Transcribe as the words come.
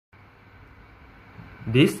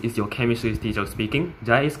This is your chemistry teacher speaking,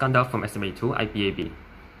 Jaya Iskandar from SMA2 IPA.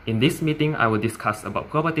 In this meeting, I will discuss about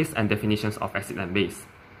properties and definitions of acid and base.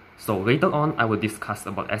 So later on, I will discuss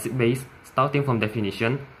about acid-base, starting from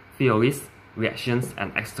definition, theories, reactions,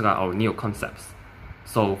 and extra or new concepts.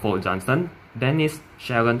 So for Johnson, Dennis,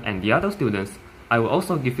 Sharon, and the other students, I will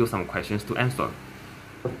also give you some questions to answer.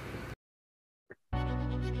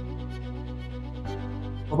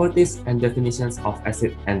 Properties and definitions of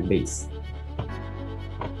acid and base.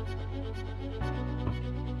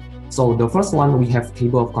 So the first one, we have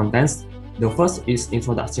table of contents. The first is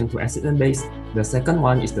introduction to acid and base. The second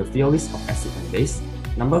one is the theories of acid and base.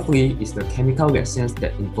 Number 3 is the chemical reactions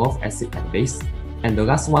that involve acid and base. And the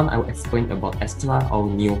last one, I will explain about extra or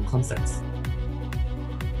new concepts.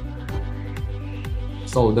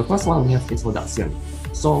 So the first one, we have introduction.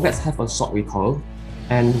 So let's have a short recall.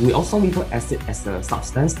 And we also refer acid as a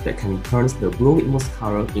substance that can turn the blue litmus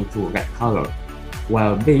color into red color.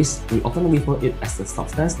 While base, we often refer it as a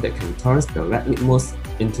substance that can turn the red litmus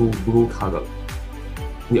into blue color.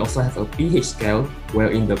 We also have a pH scale,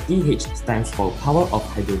 wherein the pH stands for power of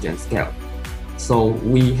hydrogen scale. So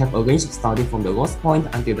we have a range starting from the lowest point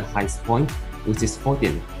until the highest point, which is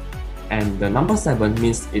 14. And the number 7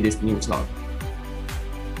 means it is neutral.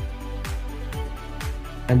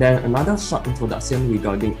 And then another short introduction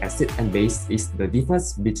regarding acid and base is the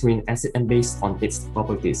difference between acid and base on its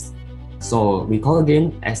properties. So recall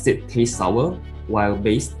again, acid tastes sour, while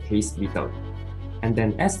base tastes bitter. And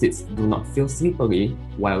then acids do not feel slippery,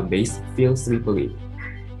 while base feels slippery.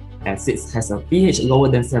 Acids has a pH lower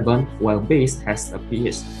than 7, while base has a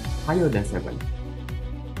pH higher than 7.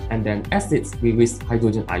 And then acids release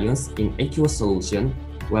hydrogen ions in aqueous solution,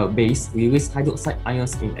 while base release hydroxide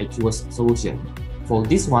ions in aqueous solution. For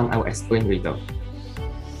this one, I will explain later.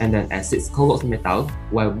 And then acids corrode metal,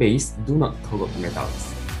 while base do not corrode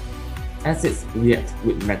metals. Acids react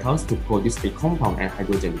with metals to produce a compound and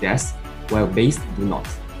hydrogen gas, while base do not.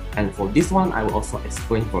 And for this one, I will also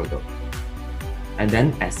explain further. And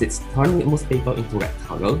then acids turn litmus paper into red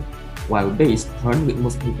color, while base turn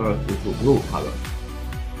litmus paper into blue color.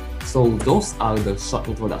 So those are the short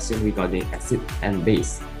introduction regarding acid and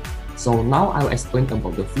base. So now I will explain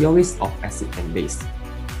about the theories of acid and base.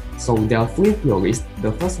 So there are 3 theories.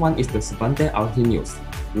 The first one is the Svante Arrhenius,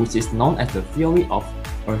 which is known as the theory of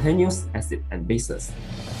Arrhenius acid and bases.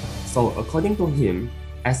 So according to him,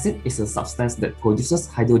 acid is a substance that produces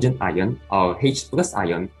hydrogen ion or H+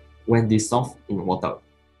 ion when dissolved in water.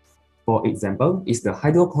 For example, is the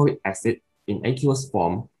hydrochloric acid in aqueous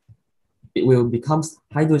form, it will become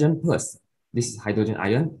hydrogen plus. This is hydrogen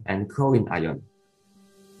ion and chlorine ion.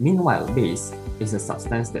 Meanwhile, base is a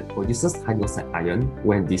substance that produces hydroxide ion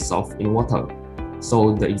when dissolved in water.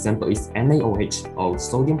 So the example is NaOH, or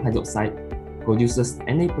sodium hydroxide, produces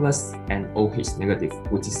Na plus and OH negative,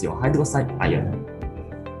 which is your hydroxide ion.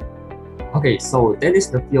 Okay, so that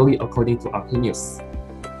is the theory according to Arrhenius.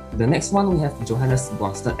 The next one, we have Johannes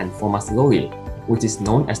Bronsted and Thomas Lowry, which is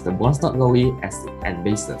known as the Bronsted-Lowry acid and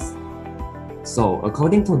bases. So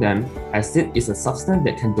according to them, acid is a substance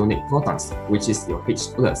that can donate protons, which is your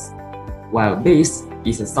H+, while base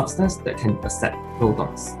is a substance that can accept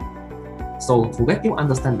protons. So to let you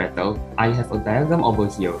understand better, I have a diagram over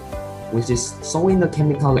here, which is showing the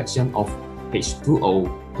chemical reaction of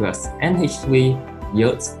H2O plus NH3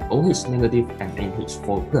 yields OH negative and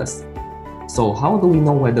NH4 plus. So how do we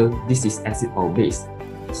know whether this is acid or base?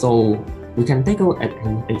 So we can take a look at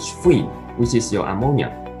NH3, which is your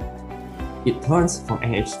ammonia. It turns from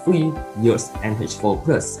NH3 yields NH4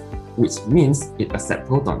 plus, which means it accepts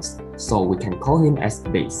protons, so we can call him as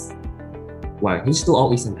base. While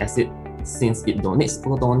H2O is an acid, since it donates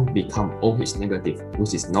proton, become OH negative,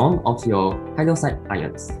 which is known of your hydroxide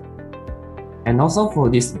ions. And also for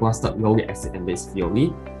this Bronsted-Lowry acid and base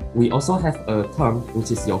theory, we also have a term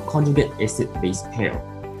which is your conjugate acid-base pair.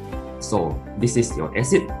 So this is your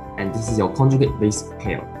acid and this is your conjugate base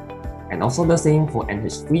pair. And also the same for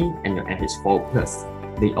NH3 and your NH4 plus.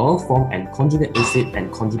 They all form an conjugate acid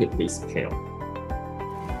and conjugate base pair.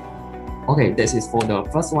 Okay, this is for the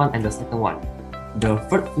first one and the second one. The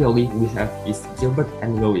third theory we have is Gilbert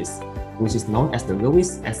and Lewis, which is known as the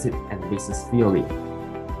Lewis acid and bases theory.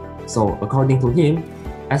 So according to him,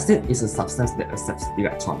 acid is a substance that accepts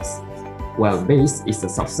electrons, while base is a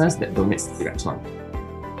substance that donates electrons.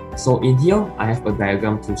 So in here, I have a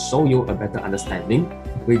diagram to show you a better understanding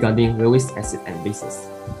regarding Lewis acid and bases.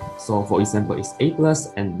 So for example, it's A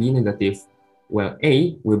plus and B negative, where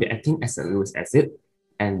A will be acting as a Lewis acid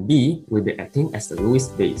and B will be acting as a Lewis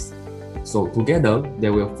base. So together,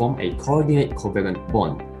 they will form a coordinate covalent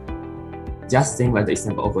bond. Just same like the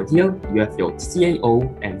example over here, you have your CaO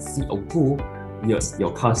and CO2 yields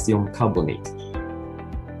your calcium carbonate.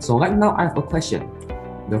 So right now I have a question.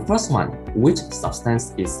 The first one, which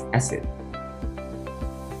substance is acid?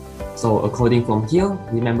 So according from here,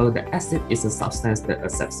 remember that acid is a substance that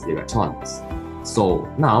accepts electrons. So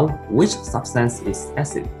now, which substance is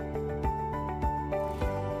acid?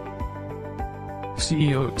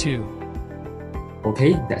 CO2.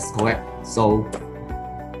 Okay, that's correct. So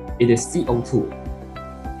it is CO2.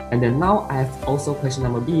 And then now I have also question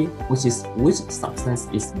number B, which is which substance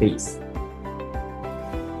is base?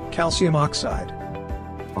 Calcium oxide.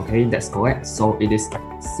 Okay, that's correct. So it is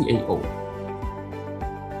CaO.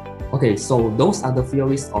 Okay, so those are the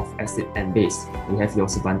theories of acid and base. We have your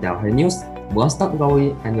Swanndahl-Arrhenius,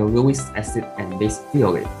 Bronsted-Lowry, and your Lewis acid and base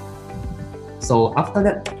theory. So after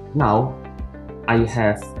that, now I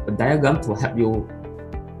have a diagram to help you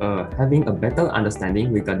having a better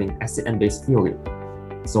understanding regarding acid and base theory.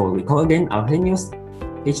 So recall again, Arrhenius,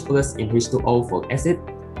 H plus in H2O for acid,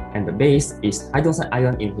 and the base is hydroxide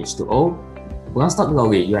ion in H2O.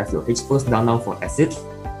 Bronsted-Lowry, you have your H plus down now for acid,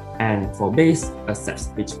 and for base, accepts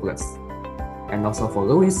H plus. And also for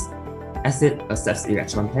Lewis, acid accepts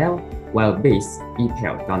electron pair, while base E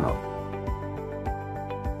pair down now.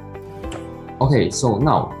 Okay, so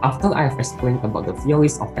now, after I have explained about the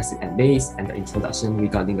theories of acid and base and the introduction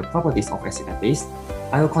regarding the properties of acid and base,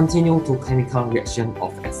 I will continue to chemical reaction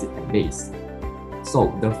of acid and base.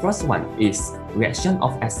 So the first one is reaction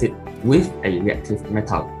of acid with a reactive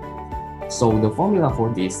metal. So the formula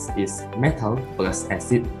for this is metal plus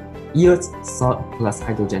acid yields salt plus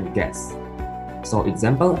hydrogen gas. So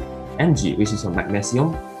example, Mg, which is your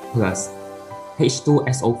magnesium, plus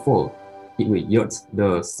H2SO4, it will yield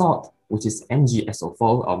the salt, which is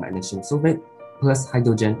MgSO4 or magnesium sulfate, plus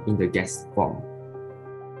hydrogen in the gas form.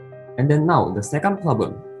 And then now the second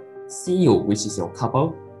problem, Cu, which is your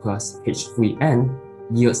copper, plus H3N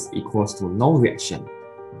yields equals to no reaction.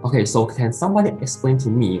 Okay, so can somebody explain to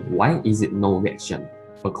me why is it no reaction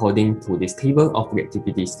according to this table of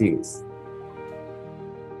reactivity series?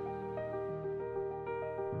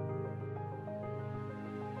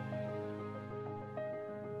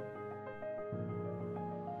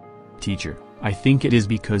 Teacher, I think it is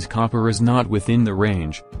because copper is not within the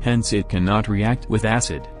range, hence it cannot react with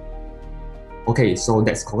acid. Okay, so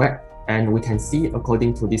that's correct, and we can see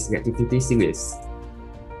according to this reactivity series.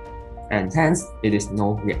 And hence, it is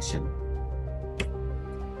no reaction.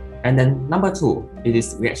 And then number 2, it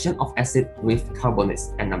is reaction of acid with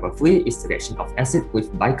carbonates. And number 3 is reaction of acid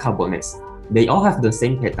with bicarbonates. They all have the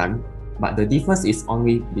same pattern, but the difference is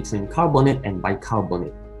only between carbonate and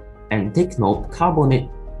bicarbonate. And take note, carbonate,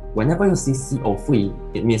 whenever you see CO3,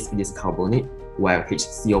 it means it is carbonate, while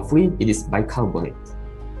HCO3, it is bicarbonate.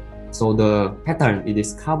 So the pattern, it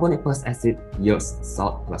is carbonate plus acid yields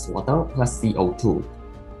salt plus water plus CO2.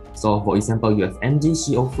 So for example, you have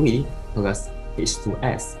MgCO3 plus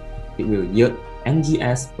H2S. It will yield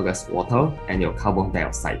MgS plus water and your carbon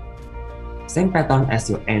dioxide. Same pattern as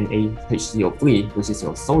your NaHCO3, which is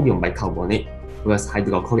your sodium bicarbonate, plus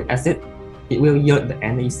hydrochloric acid. It will yield the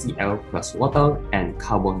NaCl plus water and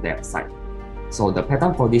carbon dioxide. So the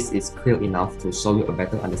pattern for this is clear enough to show you a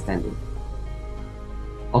better understanding.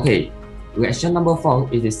 Okay, reaction number 4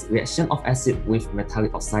 is reaction of acid with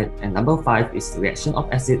metallic oxide, and number 5 is reaction of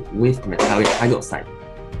acid with metallic hydroxide.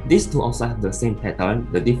 These two also have the same pattern,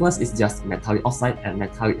 the difference is just metallic oxide and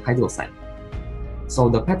metallic hydroxide. So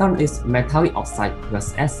the pattern is metallic oxide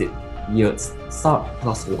plus acid yields salt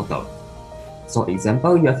plus water. So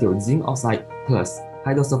example, you have your zinc oxide plus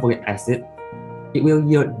hydrosulfuric acid, it will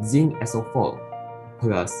yield zinc SO4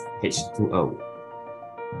 plus H2O.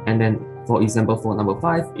 And then for example, for number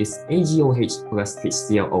 5 is AgOH plus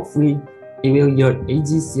HClO3, it will yield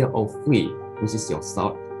AgClO3, which is your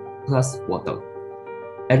salt, plus water.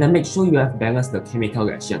 And then make sure you have balanced the chemical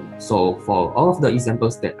reaction. So for all of the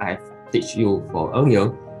examples that I've teach you for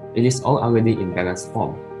earlier, it is all already in balanced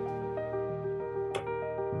form.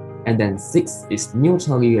 And then 6 is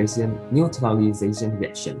neutralization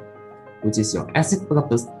reaction, which is your acid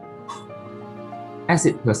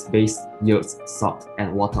plus base yields salt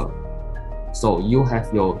and water. So you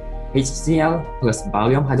have your HCl plus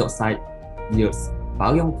barium hydroxide yields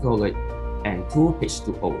barium chloride and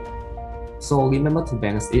 2H2O. So remember to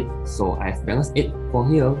balance it. So I've balanced it for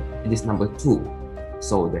here. It is number 2.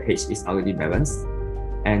 So the H is already balanced,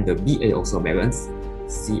 and the Ba also balanced,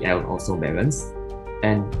 Cl also balanced,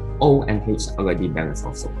 and O and H already balanced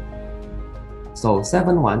also. So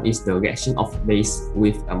 7.1 is the reaction of base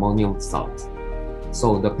with ammonium salt.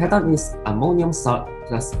 So the pattern is ammonium salt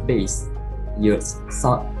plus base yields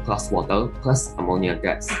salt plus water plus ammonia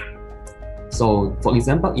gas. So for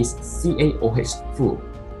example is CaOH2.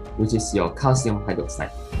 which is your calcium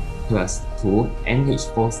hydroxide, plus 2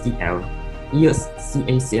 NH4Cl yields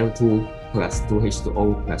CaCl2 plus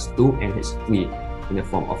 2H2O plus 2 NH3 in the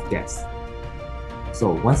form of gas.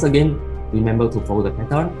 So once again, remember to follow the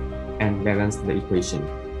pattern and balance the equation.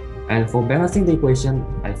 And for balancing the equation,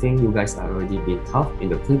 I think you guys are already been taught in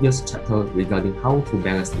the previous chapter regarding how to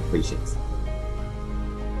balance equations.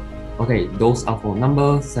 Okay, those are for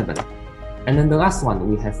number 7. And then the last one,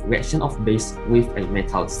 we have reaction of base with a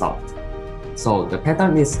metal salt. So the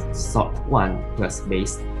pattern is salt 1 plus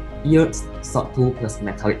base yields salt 2 plus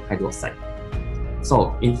metallic hydroxide.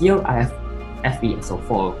 So in here I have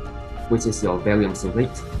FeSO4, which is your barium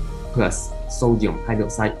sulfate, plus sodium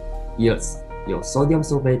hydroxide yields your sodium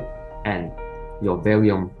sulfate and your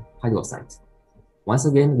barium hydroxide. Once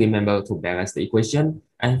again, remember to balance the equation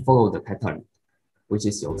and follow the pattern, which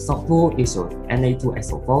is your salt 2 is your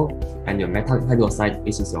Na2SO4 and your metallic hydroxide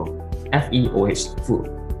is your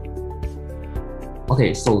FeOH2.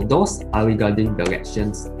 Okay, so those are regarding the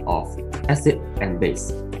reactions of acid and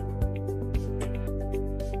base.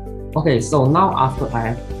 Okay, so now after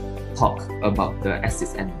I have talked about the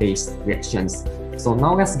acids and base reactions, so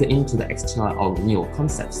now let's get into the extra or new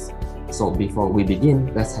concepts. So before we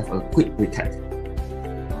begin, let's have a quick recap.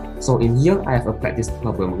 So in here, I have a practice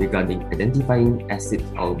problem regarding identifying acid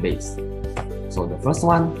or base. So the first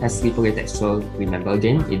one has slippery texture. Remember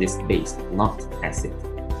again, it is base, not acid.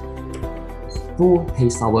 2.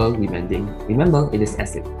 Taste sour. Remember, it is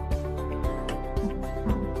acid.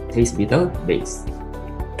 Taste bitter, base.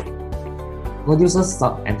 Produces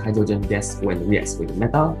salt and hydrogen gas when reacts with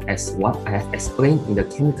metal, as what I have explained in the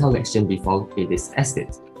chemical reaction before, it is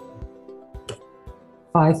acid.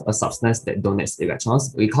 5. A substance that donates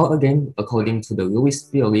electrons. Recall again, according to the Lewis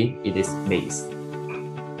theory, it is base.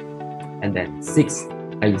 And then 6.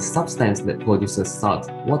 A substance that produces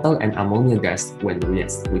salt, water, and ammonia gas when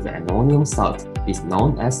reacts with an ammonium salt is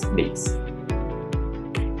known as base.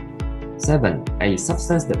 7. A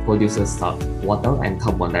substance that produces salt, water, and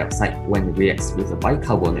carbon dioxide when reacts with a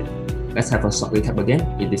bicarbonate. Let's have a short recap again.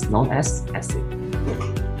 It is known as acid.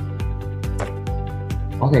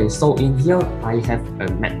 Okay, so in here, I have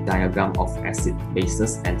a map diagram of acid,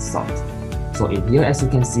 bases, and salt. So in here, as you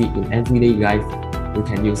can see, in everyday life, we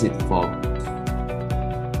can use it for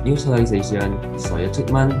neutralization, soil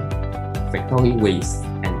treatment, factory waste,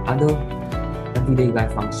 and other everyday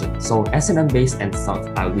life functions. So acid and base and salt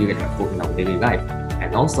are really helpful in our daily life,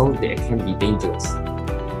 and also they can be dangerous.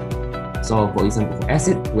 So for example, for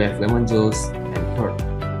acid, we have lemon juice and pearl.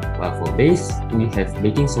 While for base, we have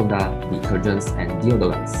baking soda, detergents, and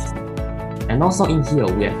deodorants. And also in here,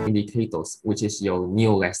 we have indicators, which is your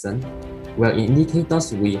new lesson, where in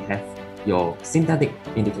indicators, we have your synthetic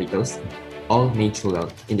indicators or natural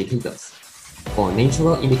indicators. For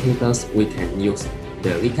natural indicators, we can use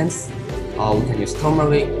the lichens, or we can use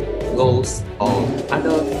turmeric, rose, or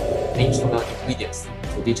other natural ingredients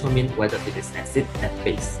to determine whether it is acid and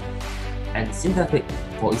base. And synthetic,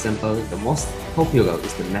 for example, the most popular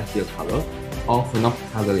is the methyl color or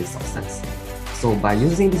phenolphthalein substance. So by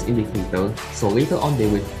using this indicator, so later on they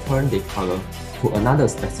will turn the color to another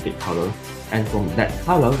specific color, and from that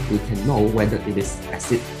color we can know whether it is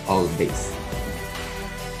acid or base.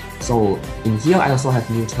 So in here I also have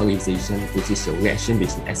neutralization, which is a reaction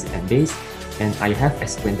between acid and base, and I have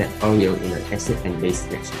explained that earlier in the acid and base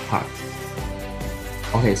reaction part.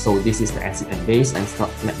 Okay, so this is the acid and base and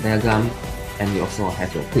salt map diagram, and we also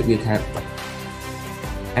have a quick recap.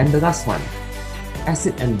 And the last one,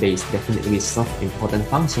 acid and base definitely serve important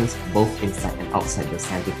functions both inside and outside the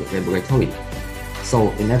scientific laboratory.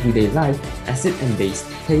 So in everyday life, acid and base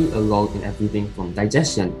play a role in everything from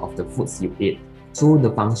digestion of the foods you eat to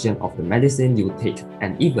the function of the medicine you take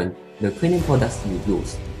and even the cleaning products you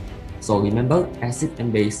use. So remember, acid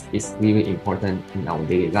and base is really important in our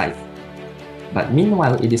daily life. But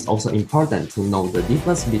meanwhile, it is also important to know the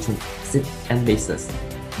difference between acid and bases,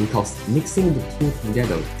 because mixing the two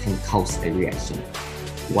together can cause a reaction.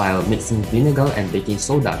 While mixing vinegar and baking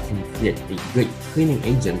soda can create a great cleaning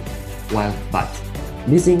agent, but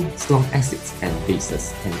mixing strong acids and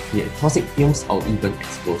bases can create toxic fumes or even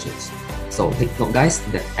explosions. So take note guys,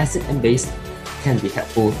 that acid and base can be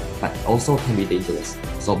helpful but also can be dangerous.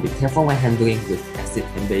 So be careful when handling with acid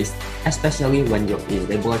and base, especially when you're in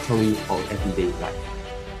laboratory or everyday life.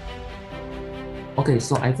 Okay,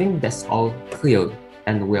 so I think that's all clear,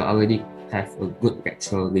 and we already have a good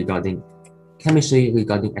lecture regarding chemistry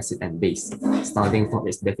regarding acid and base, starting from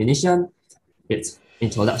its definition, its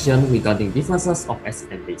introduction regarding differences of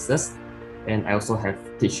acid and bases, and I also have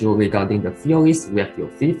teach you regarding the theories. We have your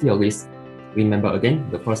 3 theories. Remember again,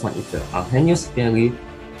 the first one is the Arrhenius theory,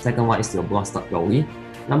 second one is your Bronsted theory,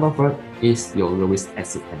 Number 4 is your lowest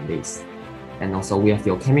acid and base. And also we have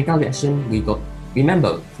your chemical reaction. We got,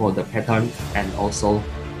 remember, for the pattern and also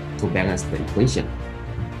to balance the equation.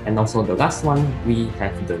 And also the last one, we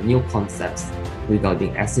have the new concepts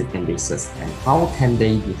regarding acid and bases and how can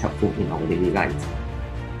they be helpful in our daily life.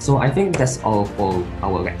 So I think that's all for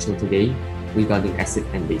our lecture today regarding acid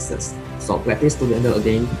and bases. So practice together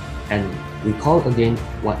again and recall again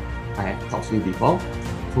what I have taught you before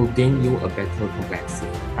to gain you a better comprehensive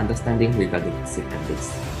understanding regarding acid and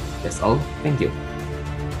base. That's all. Thank you.